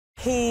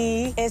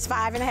He is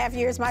 5.5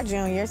 years my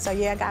junior, so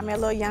yeah, got me a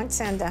little young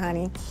tender,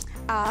 honey.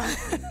 I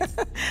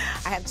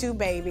have 2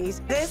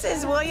 babies. This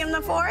is William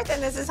IV,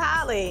 and this is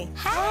Holly.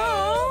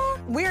 Hey.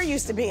 We're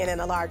used to being in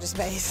a larger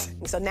space.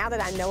 So now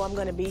that I know I'm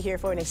gonna be here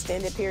for an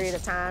extended period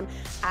of time,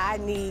 I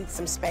need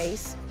some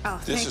space. Oh,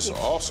 This is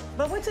awesome.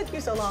 But what took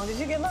you so long? Did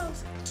you get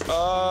lost?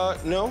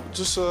 No,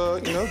 just,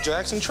 you know,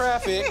 Jackson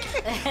traffic.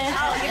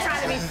 Oh, you're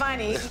trying to be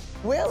funny.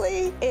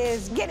 Willie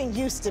is getting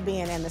used to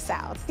being in the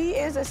South. He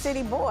is a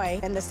city boy,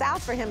 and the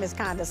South for him is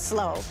kind of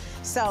slow.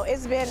 So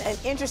it's been an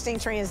interesting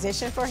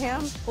transition for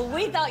him. Well,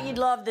 we thought you'd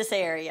love this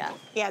area.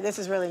 Yeah, this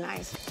is really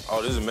nice.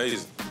 Oh, this is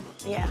amazing.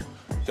 Yeah.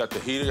 Got the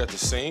heater, got the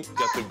sink,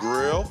 got the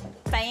grill.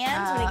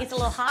 Fans when it gets a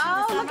little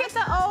hot. Oh, look at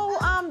the old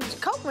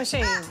Coke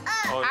machine.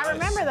 Oh, I nice.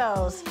 remember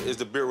those. Where's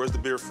the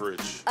beer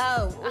fridge?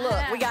 Oh,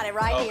 look, we got it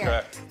right here.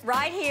 Okay.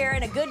 Right here,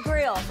 and a good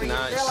grill for you to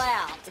Nice. grill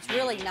out. It's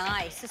really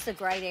nice. This is a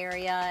great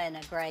area and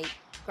a great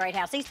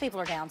house. These people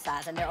are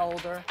downsizing. They're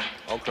older.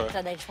 Okay.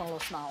 So they just want a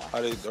little smaller.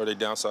 Are they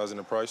downsizing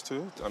the price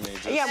too? I mean,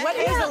 just... Yeah, what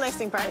is the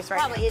listing price right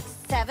Probably it's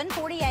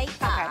 $748,500.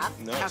 now?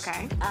 Nice.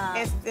 Okay.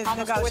 It's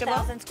Almost negotiable?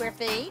 4,000 square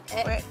feet.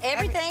 Wait,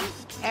 Everything,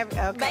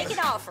 Okay. make an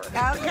offer.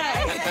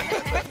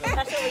 Okay.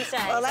 That's what we say.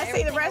 Well, let's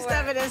see the rest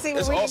of it and see what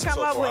It's we can awesome come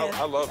so up far. with.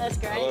 I love That's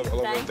it. great. I love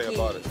Thank everything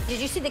you. about it. Did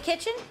you see the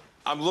kitchen?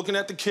 I'm looking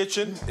at the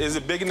kitchen. Is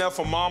it big enough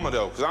for Mama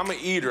though? Because I'm an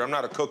eater. I'm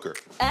not a cooker.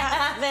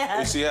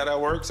 You see how that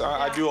works?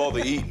 I do all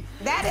the eating.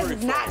 That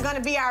is not going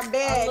to be our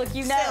bed. Oh, look,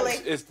 you know.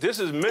 Silly. This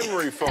is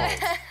memory foam.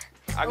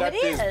 I got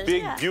it this is,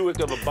 big yeah. Buick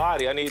of a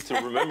body. I need to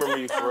remember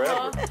me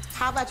forever.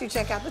 How about you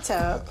check out the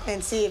tub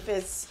and see if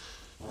it's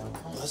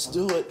Let's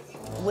do it.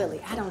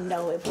 Willie? I don't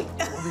know if we...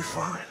 We'll be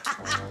fine.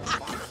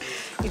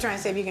 You trying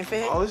to see if you can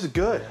fit? Oh, this is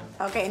good.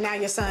 Okay, now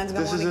your son's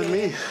going to This want to isn't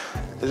get me.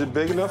 in. Is it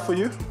big enough for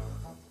you?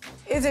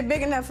 Is it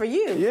big enough for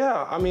you?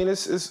 Yeah, I mean,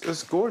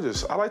 it's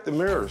gorgeous. I like the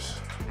mirrors.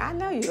 I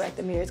know you like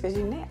the mirrors because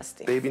you're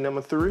nasty. Baby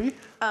number 3,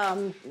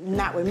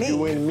 Not with me.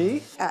 you and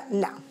me?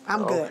 No,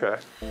 I'm good.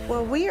 Okay.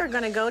 Well, we are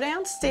going to go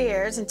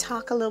downstairs and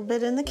talk a little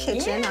bit in the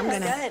kitchen. Yeah, I'm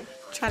going to good.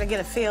 try to get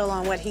a feel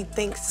on what he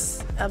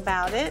thinks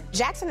about it.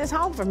 Jackson is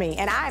home for me,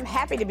 and I'm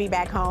happy to be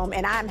back home,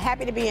 and I'm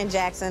happy to be in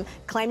Jackson,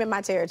 claiming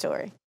my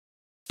territory.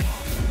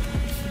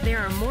 There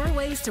are more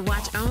ways to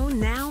watch OWN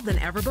now than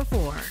ever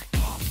before.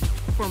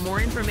 For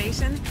more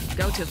information,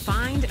 go to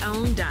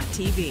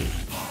findown.tv.